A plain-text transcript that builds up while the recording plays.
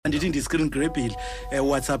ndithi ndi-screen grabile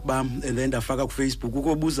WhatsApp bam and then ndafaka ku-Facebook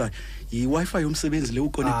ukobuza yi-Wi-Fi yomsebenzi le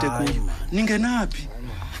uconnecte kuyo ningenaphi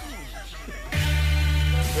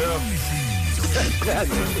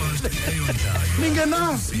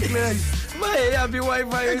ningenaphi May happy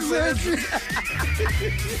Wi-Fi yomsebenzi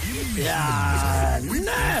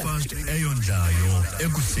Fast eyonjayo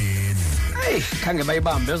ekuseni. Hey, khange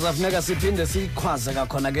bayibambe uzafuneka siphinde sikhwaze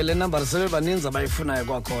kakhona ke le number sebebaninzi abayifunayo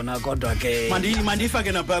kwakhona kodwa ke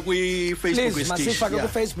mandifake napha kwi-Facebook please masifake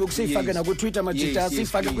ku-Facebook sifake naku-Twitter majita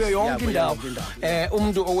sifake kuyo yonke indawo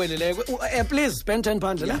umuntu oweleleko please Ben 10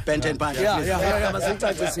 pound la Ben 10 pound yeah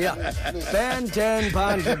masicacise ya Ben 10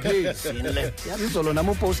 pound please yinle izolo nami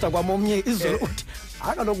uposter kwamomnye izolo uthi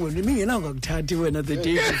akaloku wena imingenanga ukuthathi wena the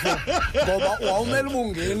day before ngoba wawumele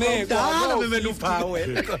ubungene kudala bemele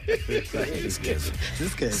uphawe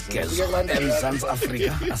eMzantsi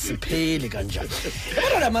Afrika asipheli kanjani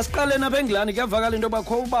kodwa masiqale napha eNgilani kuyavakala into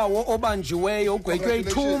bakho ubawo obanjiweyo ugwetywe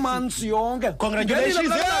 2 months yonke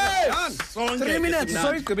congratulations 3 minutes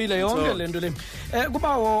soyigqibile yonke lento le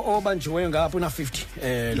kubawo obanjiweyo ngapha una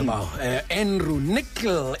 50 lobawo Andrew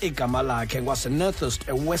Nickel igama lakhe ngwase Northwest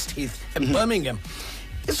West Heath eBirmingham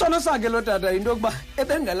isono sakhe lo tata into yokuba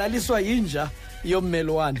ebengalaliswa yinja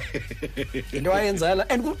yommelwane into ayenzala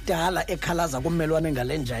and kudala ekhalaza kummelwane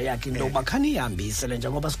ngalenja yakhe into yokuba khani ihambise le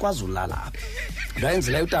njengoba sikwazi ulala apha into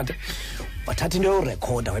ayenzile utata wathatha into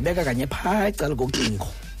yorekhoda wayibeka kanye phaa ecala kocingo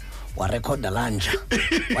warekhoda lanja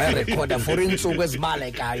wayerekhoda for insuku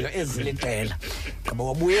ezibalekayo eziliqela ngoba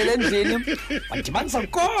wabuyela endlini wadibanisa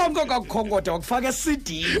konke kakukhonkoda wakufaka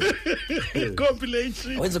eCD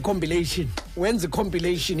wenza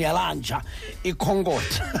compilation yalanja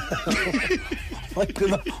ikhonkoda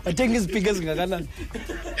wathenga izipiki ezingakanani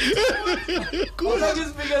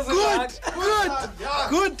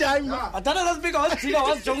good time athatha la speaker wasijika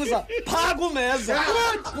wasijongisa phaa kumeza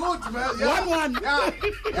good man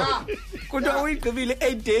yeah kodwa uyigqibile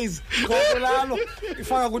 8 days ngokulalo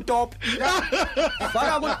ifaka ku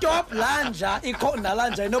top lanja ikhona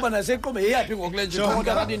lanja inoba naseqome yapi ngokulenje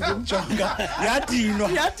konke kanti ndimjonga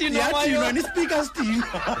yadinwa ni speaker sidinwa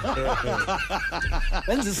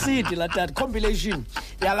wenza iCD la tata compilation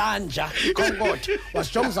yalanja ikhonkoda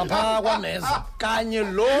wasijongisa phaa kwameza kanye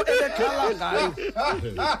lo ebekhala ngayo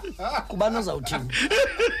kubani ozawuthini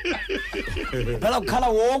phela kukhala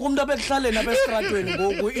wonke umuntu abekuhlaleni abesitratweni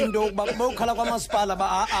ngoku into yokuba ukhala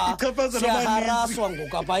kwamasipala siyaharaswa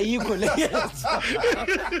ngoku abayikho le yenza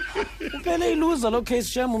uphele iluza lo case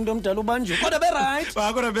shame umuntu omdala ubanjwe kodwa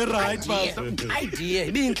be-right idea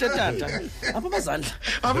ibinhle tata apha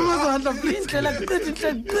amazandla please inhlela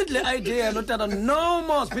qidi le idea lo tata no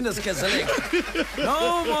more siphinde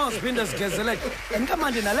sigezele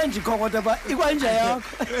enkamanje nalenje ikhokotha pha ikwayinja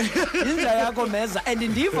yakho meza and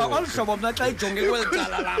ndiva oluhlobo mna xa ijonge kweli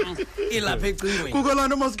cala lam ilapha ecingweni kukho laa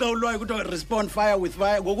nto masiqawulwayo kuthiwa respond fire with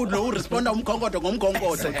fire ngokuthi lo uresponda umkhonkodo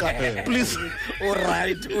ngomkhonkodo please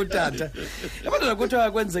alright utata yabona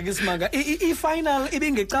kuthiwa kwenzeka isimanga i-final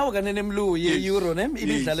ibingecawa kanenemlu ye-Euro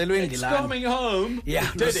ibidlalelwe eNgilani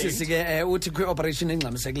yeah sisi ke uthi kwi-operation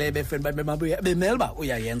engxamisekileyo befeni bemele uba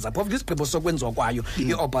uyayenza phofu isigqibo sokwenziwa kwayo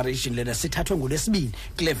i-operation lena sithathwe ngolwesibini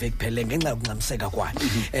kule veki phele ngenxa yokungxamiseka kwayo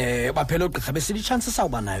baphela ugqirha besithi itshansi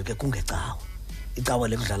sawuba nayo ke kungecawa icawa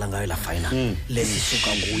lekudlala ngayo la final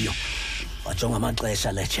lesisuka nguyo wajonga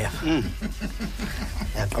amaxesha le chef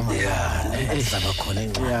yaqoma izaba khona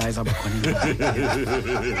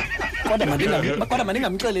kodwa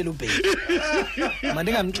mandingamxeleli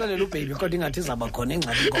ubaby kodwa ingathi izaba khona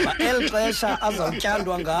ingxaki ngoba elixesha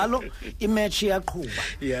azawutyandwa ngalo imatch iyaqhuba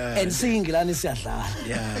and siyingilani siyadlala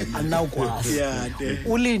andinawukwazi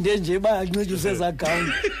ulinde nje bayanxitywa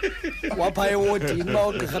usezagawuni wapha ewodini uba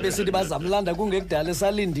ugqirha besithi bazamlanda kungekudala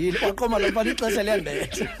esalindile waqoma lo mfana ixesha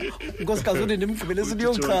liyandibetha unkosikazi uthi ndimgqibele sithi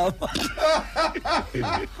yochama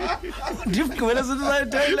ndimgqibele sithi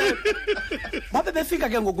sayetoilet babe befika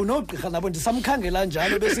ke ngoku nogqirha nabo ndisamkhangela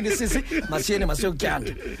njalo besithi sisi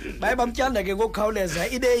masiyokutyanda baye bamtyanda ke ngokukhawuleza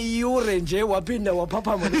ibe yiyure nje waphinda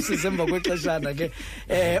waphaphama kusisi emva kwexeshana ke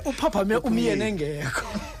uphaphame umyeni engekho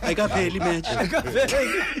ayikapheli imatch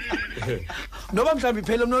noba mhlawumbi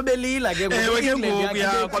iphele nobelila ke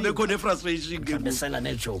ngoku kwabekho ne-frustration ke besela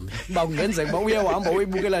nejombi uba kungenzeka uba uye wahamba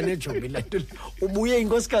uyibukela nejombi le nto ubuye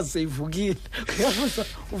inkosikazi seyivukile uyabuza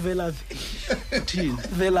uvelaphi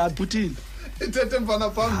uthini ithethe mfana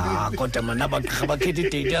phambili kodwa mana abagqirha bakhetha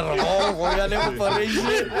idate erongo yale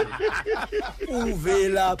operation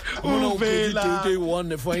uvelaphi idate eyi-1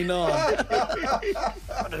 nefinal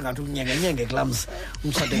ngathi unyengenyenge klams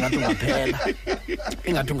umshado ngathi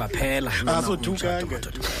ungaphela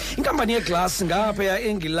inkampani yeglass ngapha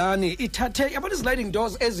eNgilani ithathe yabona sliding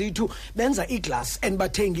doors ezithu benza iglass and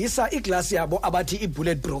bathengisa iglass yabo abathi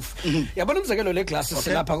ibulletproof yabona umzekelo le glass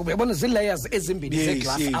silapha yabona zi-layers ezimbili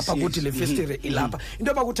zeglass apha kuthi le festire ilapha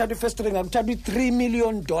into abakuthatha ifestire ngakuthatha $3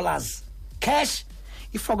 million cash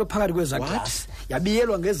ifakwe phakathi kweza glass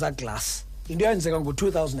yabiyelwa ngeza glass into yenzeka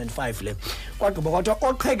ngo-2005 le kwagqiba kwathi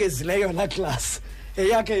oqhekezileyo na glass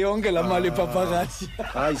eyakhe yonke la mali phakathi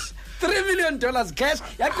 $3 million cash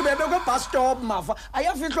yaqhubeka yabekwa bus stop mafa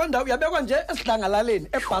ayafihlwa ndawo yabekwa nje esidlangalaleni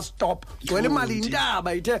bus stop gcwele imali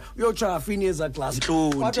intaba ithe uyotsha afini eza glass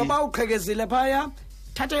kwathi bawuqhekezile phaya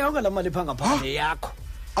thatha yonke la mali phakathi yakho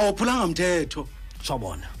awuphulanga umthetho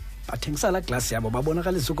sobona bathengisa la glass yabo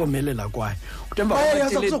babonakalisa ukomelela kwayo kuthemba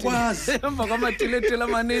emva kwamatiletela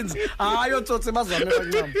amaninzi hayo tsotsi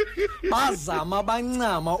bazama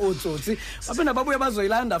bancama otsotsi babena babuye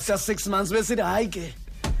bazoyilanda after 6 months besithi hayi ke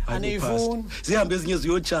anifuni zihambe ezinye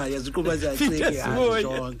ziyotshaya ziquba ziyaceke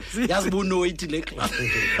yazibunoyithi le glass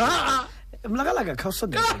mlakalaka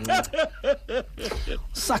khawusondela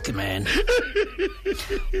Saki man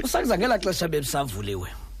usakza ngela xesha besavuliwe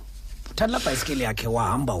uthatha la bicycle yakhe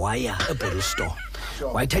wahamba waya eBottle store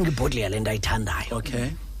wayithenga ibhotile yale nto ayithandayo okay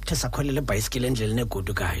sakhwele le bicycle endleleni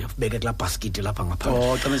egodukayo ubeke kula basket lapha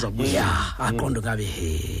ngaphandle xa nezabuza aqonda ngabe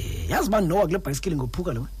yazi ba no kule bicycle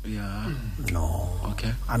ngophuka lo no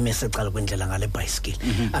okay amese ecala kwendlela ngale bicycle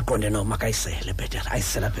aqonde no makayisele better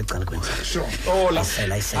ayisela apha ecala kwendlela oh la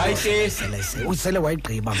ayisela usele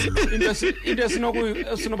wayigqiba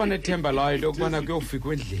into sinoba nethemba layo lokubana kuyofika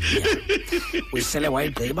endlini usele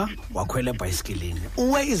wayigqiba wakhwela ebicycleini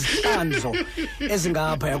uwe izihlanzo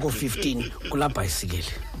ezingapha yako 15 kula bicycle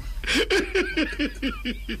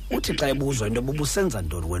uthi xa ebuzwa into bubusenza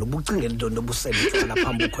ntoni wena ubucingela into obusele la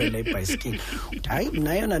phambi ukhwela iBicycle hayi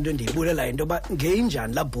mina yona into ndiyibulela into ba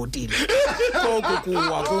ngeyinjani la bhotile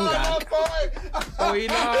kokuwa kungaka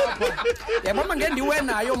oyilapha yabona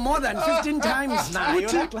ngendiwenayo more than 15 times nayo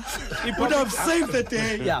he would have saved the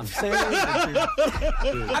day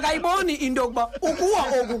akayiboni into yokuba ukuwa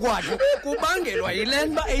oku kwakhe kubangelwa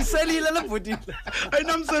yilenba eyiselile le bhotile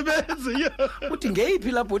ayinamsebenzi uthi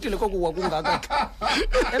ngeyiphi la bhotile kokuwa kungaka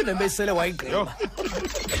embe besele wayigqiba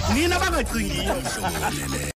nina bangacingiyo